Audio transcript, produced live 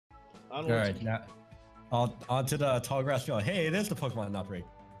All Onwards. right, now on to the tall grass field. Hey, it is the Pokemon outbreak.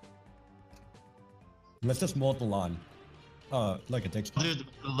 Let's just mow the lawn. Look, it takes Dude,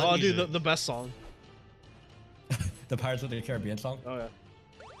 the music. The best song. Pirates of the Caribbean song. Oh yeah.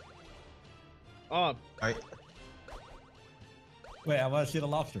 Oh, Alright. Wait, I want to see the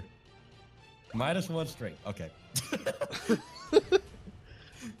lobster. -1 straight. Okay.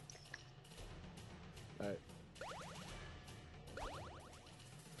 alright.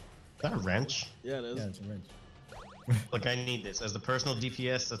 Is that a wrench? Yeah, it is. Yeah, it's a wrench. Look, I need this as the personal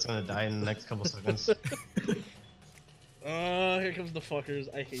DPS that's gonna die in the next couple seconds. Here comes the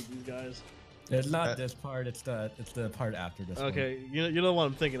fuckers. I hate these guys. It's not this part. It's the part after this. Okay, you know what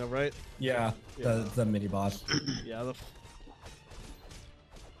I'm thinking of, right? One. Yeah. Yeah. The mini boss. Yeah. The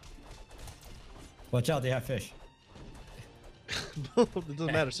Watch out, they have fish. it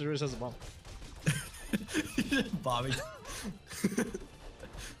doesn't matter. Sirius has a bomb. Bobby.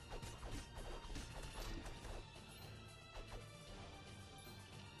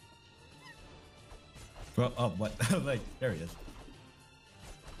 Well, oh, what? Like, there he is.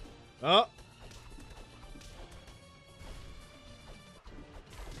 Oh.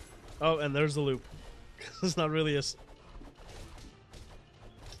 Oh, and there's the loop. It's not really a.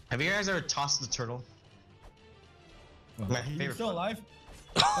 Have you guys ever tossed the turtle? My He's favorite still part.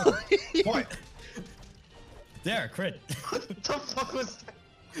 alive? What? There, crit. What the fuck was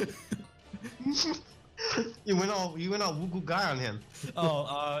that? you went all woo goo guy on him.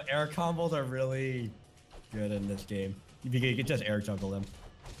 Oh, air combos are really good in this game. You can just air juggle them.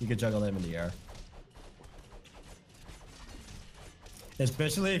 You can juggle them in the air.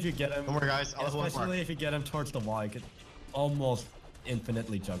 Especially if you get him. Don't worry, guys. I'll hold Especially if you get him towards the wall, you can almost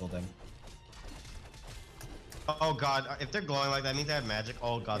infinitely juggle them. Oh god, if they're glowing like that, means they have magic.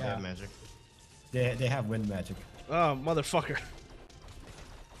 Oh god, they Yeah. have magic. They have wind magic. Oh, motherfucker.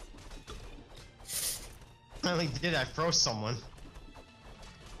 I only did. I froze someone.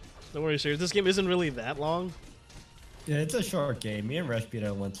 Don't worry, Sirius. This game isn't really that long. Yeah, it's a short game. Me and Rush beat it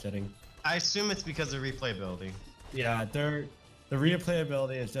in one sitting. I assume it's because of replayability. Yeah, the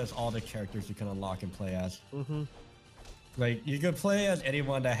replayability is just all the characters you can unlock and play as. Mm-hmm. Like, you can play as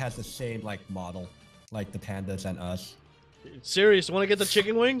anyone that has the same, like, model. Like the pandas and us. Sirius, want to get the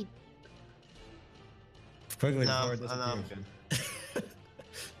chicken wing? Quickly No, before this I'm appears.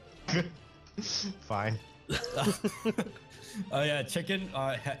 good. Fine. Oh yeah, chicken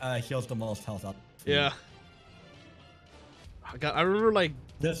heals the most health up. Yeah. I remember like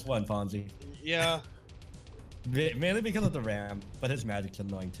This one, Fonzie. yeah. Mainly because of the ram, but his magic's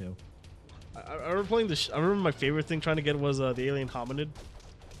annoying too. I remember playing this. I remember my favorite thing trying to get was the alien hominid.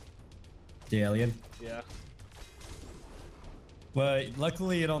 The alien. Yeah. But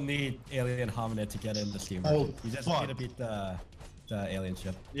luckily you don't need alien hominid to get in the steamer. Oh, You just fuck. need to beat the alien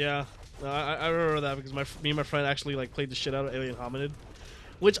ship. Yeah. No, I remember that because me and my friend actually like played the shit out of alien hominid,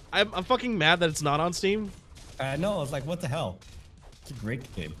 which I'm fucking mad that it's not on Steam. I know, I was like, what the hell? It's a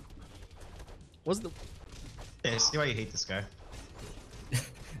great game. Was the Yeah, see why you hate this guy.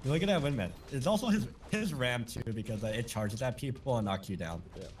 Look at that windman. It's also his ram too because it charges at people and knocks you down.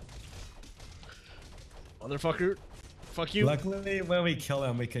 yeah. Motherfucker. Fuck you. Luckily, when we kill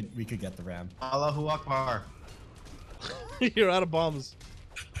him, we could get the ram. Allahu Akbar. You're out of bombs.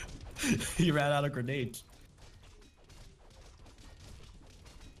 He ran out of grenades.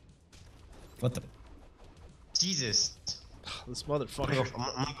 What the? Jesus. This I'm gonna motherfucker. go,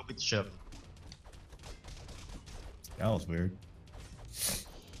 I'm gonna go beat the ship. That was weird.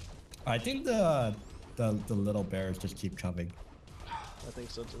 I think the little bears just keep coming. I think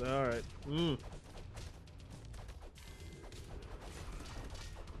so too. All right. Mm.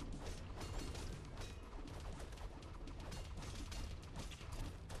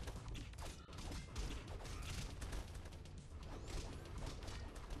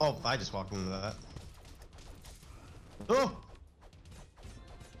 Oh, I just walked into that. Oh!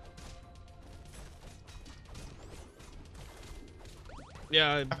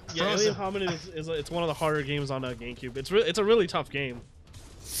 Yeah, yeah. Alien Hominid is it's one of the harder games on GameCube. It's a really tough game.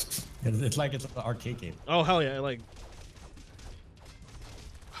 It's like it's an arcade game. Oh hell yeah! Like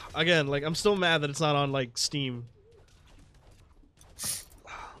again, like I'm still mad that it's not on like Steam.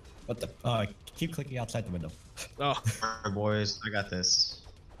 What the? Keep clicking outside the window. Oh, Alright, boys, I got this.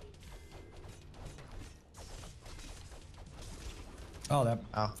 Oh, that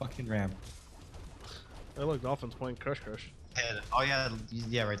Ow. fucking ram. hey, look, Dolphins playing Crush Crush. Oh yeah,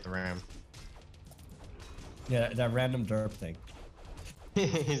 right, the ram. Yeah, that random derp thing.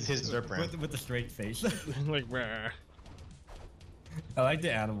 his derp ram. With the straight face. Like, rah. I like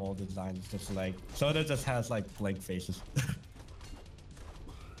the animal design. It's just like Soda just has like blank faces.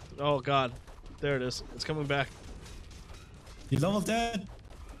 Oh god. There it is. It's coming back. He's almost dead.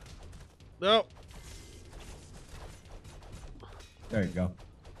 No. There you go.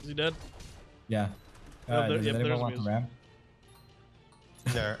 Is he dead? Yeah. Oh, there- Does yep, anyone there's want the music. ram?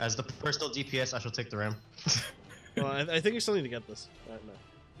 There, as the personal DPS, I shall take the ram. Well, I think you still need to get this. No. You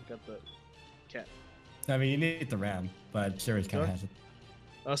got the cat. I mean, you need the ram, but Sirius kind of Sure. has it.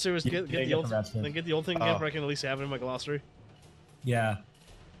 Oh, serious. You Get can't the get old. the rest of it. Then get the old thing again, Oh. where I can at least have it in my glossary. Yeah.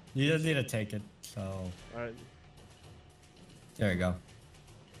 You just need to take it. So All right. there you go.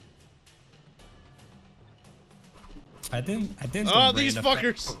 I think. Oh, the these rain effect-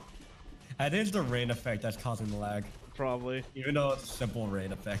 fuckers! I think it's the rain effect that's causing the lag, Probably. even though it's a simple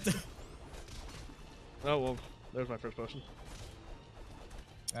rain effect. Oh well. There's my first potion.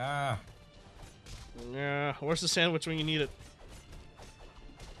 Ah. Yeah. Where's the sandwich when you need it?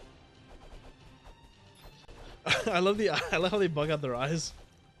 I love how they bug out their eyes.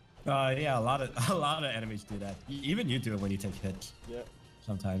 Yeah, a lot of enemies do that. Even you do it when you take hits. Yeah.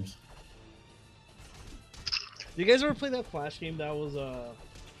 Sometimes. You guys ever play that Flash game that was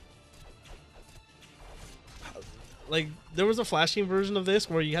like there was a Flash game version of this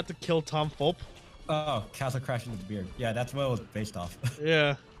where you had to kill Tom Fulp? Oh, Castle Crash into the Beard. Yeah, that's what it was based off.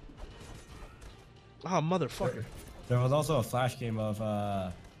 Yeah. Oh motherfucker. There was also a Flash game of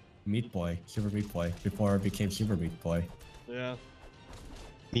Meat Boy, Super Meat Boy, before it became Super Meat Boy. Yeah.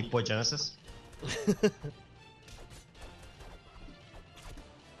 Meat Boy Genesis.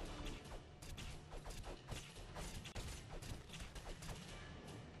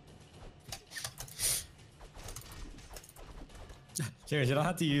 Serious, you don't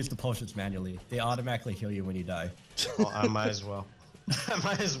have to use the potions manually. They automatically heal you when you die. Well, I might as well. I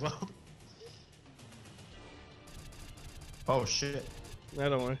might as well. Oh shit. Yeah,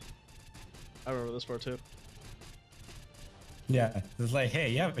 don't worry. I remember this part too. Yeah, it's like, hey,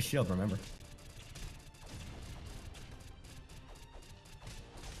 you have a shield, remember?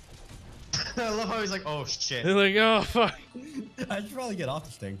 I love how he's like, oh shit. They're like, oh fuck. I should probably get off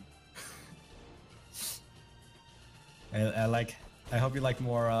this thing. I hope you like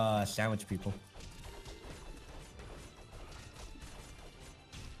more sandwich people.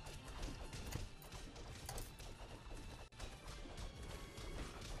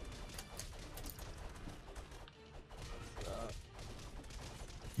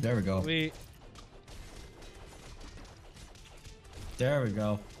 There we go. We There we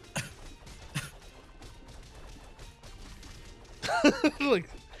go. like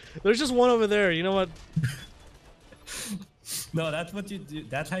there's just one over there. You know what? No, that's what you do.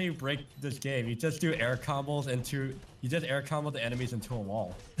 That's how you break this game. You just do air combos into. You just air combo the enemies into a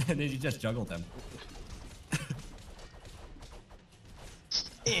wall, and then you just juggle them.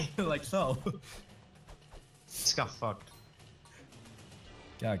 Like so. Just got fucked.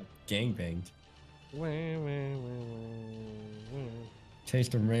 Got gangbanged. Wah, wah, wah, wah.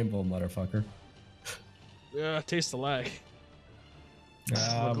 Taste the rainbow, motherfucker. Yeah, taste the lag.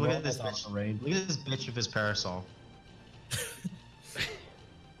 Look at this off bitch. the rain. Look at this bitch with his parasol.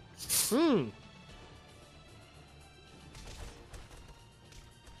 Hmm.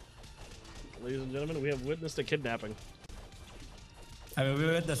 Ladies and gentlemen, we have witnessed a kidnapping. I mean, we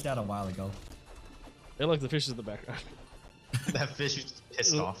witnessed that a while ago. They like the fishes in the background. That fish is just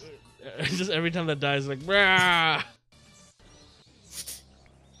pissed off. Just every time that dies, like, brah!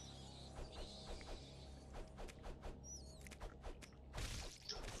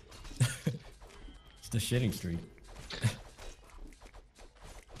 It's the shitting streak.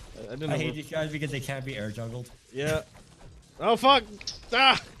 I didn't I know hate what- these guys because they can't be air juggled. Yeah. Oh fuck!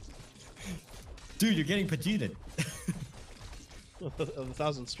 Ah! Dude, you're getting Vegetaed. Of the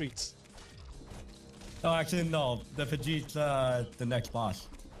thousand streets. Oh, actually, no. The Vegeta's the next boss.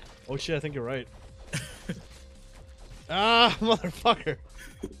 Oh shit! I think you're right. Ah, motherfucker!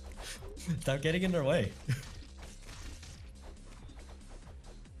 Stop getting in their way.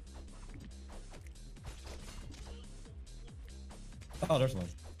 Oh, there's one.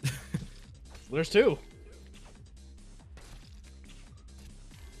 There's two.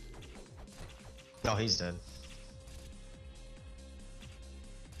 No, he's dead.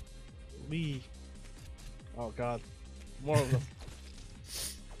 Lee. Oh god. More of them.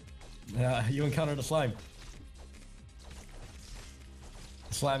 You encountered a slime.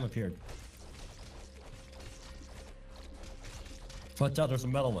 Slime appeared. Watch out, there's a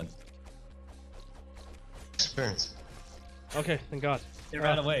metal one. Experience. Okay, thank god. It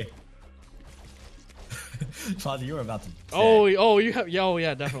ran away. Father, you were about to. Oh, you have. Yeah, oh,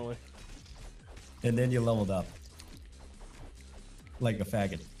 yeah, definitely. And then you leveled up. Like a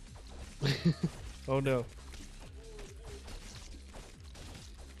faggot. Oh no.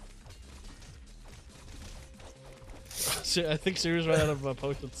 I think Sirius ran out of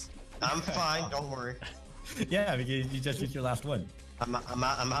potions. I'm fine. Don't worry. Yeah, because you just used your last one. I'm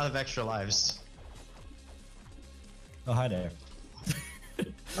out of extra lives. Oh, hi there.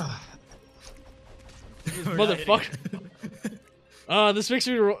 Motherfucker. This makes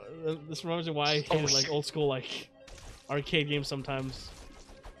me. This reminds me why I hated like shit. old school like arcade games sometimes.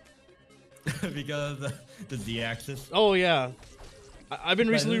 Because the Z-axis. Oh yeah, I've been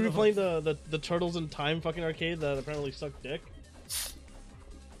Right, recently there's a replaying the Turtles in Time fucking arcade that apparently sucked dick.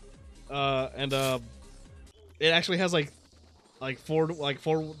 It actually has like four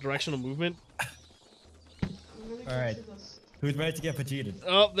directional movement. All right, who's ready to get pacheated?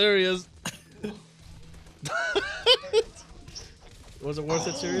 Oh, there he is. Was it worth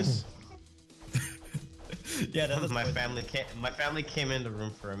it, Sirius? Yeah, that was My family came in the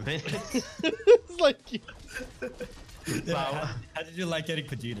room for a minute. It's like Yeah, how did you like getting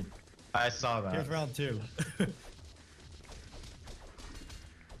pacheated? I saw that. Here's round 2.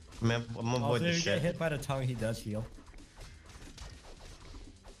 Man, I'm gonna Also, avoid if the you get shit. hit by the tongue, he does heal.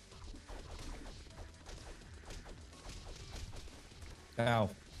 Ow.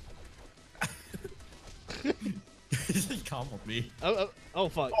 He just comboed me. oh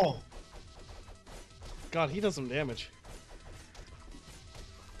fuck. Oh, God, he does some damage.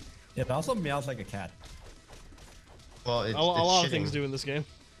 It also meows like a cat. well, it's A lot of shitting. things do in this game.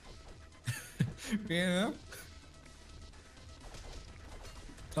 Yeah.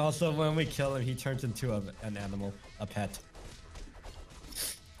 Also, when we kill him, he turns into an animal, a pet.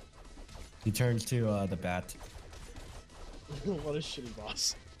 He turns to the bat. What a shitty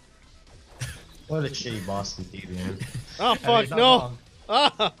boss. What a shitty boss indeed, man. Oh I mean, fuck, it's not no! wrong.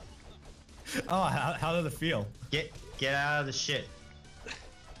 Ah! Oh, how does it feel? Get out of the shit.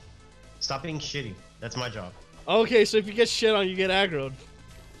 Stop being shitty. That's my job. Okay, so if you get shit on, you get aggroed.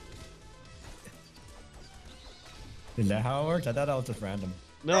 Is that how it works? I thought that was just random.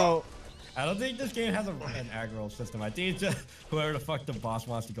 No. I don't think this game has an aggro system. I think it's just whoever the fuck the boss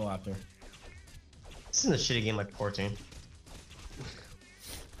wants to go after. This isn't a shitty game like 14.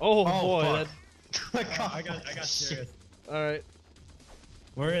 Oh, Oh, boy. fuck. That... I got serious. Alright.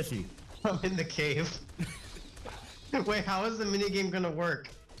 Where is he? I'm in the cave. Wait, how is the minigame gonna work?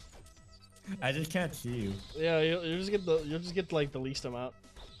 I just can't see you. Yeah, you'll just get like the least amount.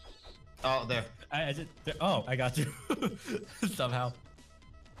 Oh, there. I just oh, I got you somehow.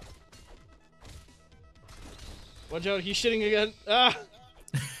 Watch out, he's shitting again. Ah!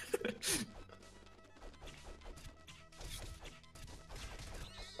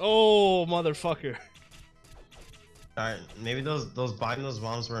 Oh, motherfucker. Alright, maybe those buying those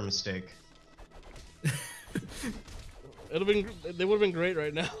bombs were a mistake. They would have been great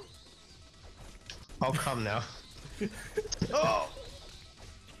right now. I'll come now. Oh!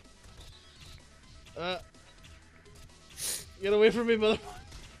 Get away from me, motherfucker.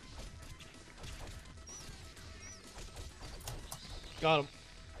 Got him.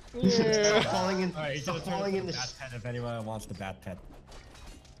 Stop Yeah. falling in. Alright, he's Stop gonna turn falling into in the the. bat pet if anyone wants the bat pet.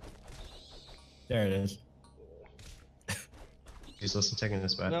 There it is. Jeez, listen, taking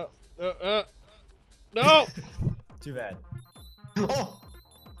this back. No. No! Too bad. Oh!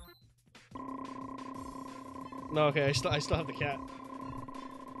 No, okay, I still have the cat.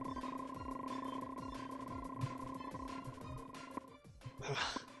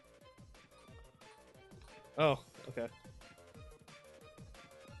 Oh, okay.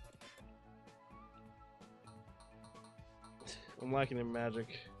 I'm lacking in magic.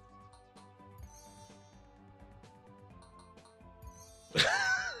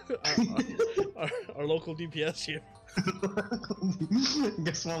 our local DPS here.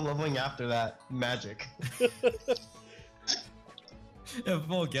 Guess what I'm leveling after that? Magic. Yeah,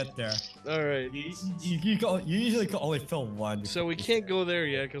 we'll get there. All right. You usually can only fill one. So we can't go there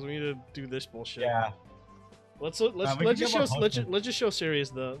yet because we need to do this bullshit. Yeah. Let's we can just get show more let's just show Sirius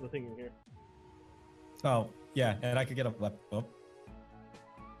the thing in here. Oh, yeah, and I could get a left. Oh.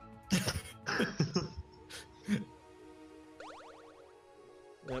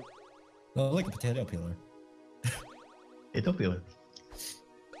 Yep. Oh, look, a potato peeler. Hey, don't feel it.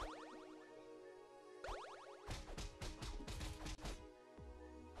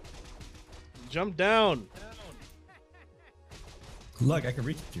 Jump down. Look, I can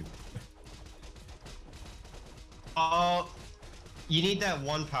reach you. Oh, you need that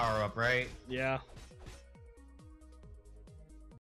one power up, right? Yeah.